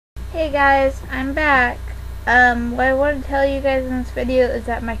Hey guys, I'm back. What I want to tell you guys in this video is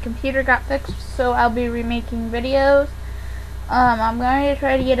that my computer got fixed, so I'll be remaking videos. I'm going to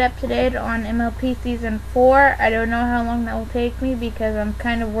try to get up to date on MLP Season 4. I don't know how long that will take me because I'm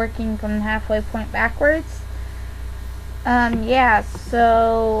kind of working from the halfway point backwards. Yeah,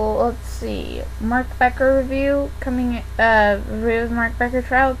 so let's see. Mark Becker review coming, review of Mark Becker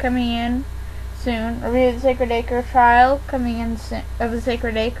trial coming in soon. Review of the Sacred Acre trial coming in soon. Of the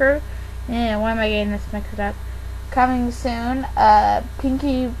Sacred Acre. Yeah, why am I getting this mixed up? Coming soon.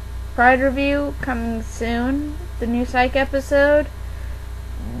 Pinky Pride review coming soon. The new Psych episode.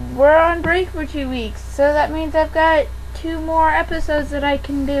 We're on break for 2 weeks, so that means I've got 2 more episodes that I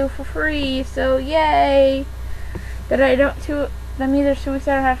can do for free. So yay! That means there's 2 weeks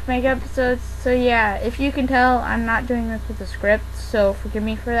I don't have to make episodes. So yeah, if you can tell, I'm not doing this with a script, so forgive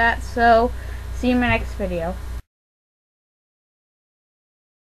me for that. So see you in my next video.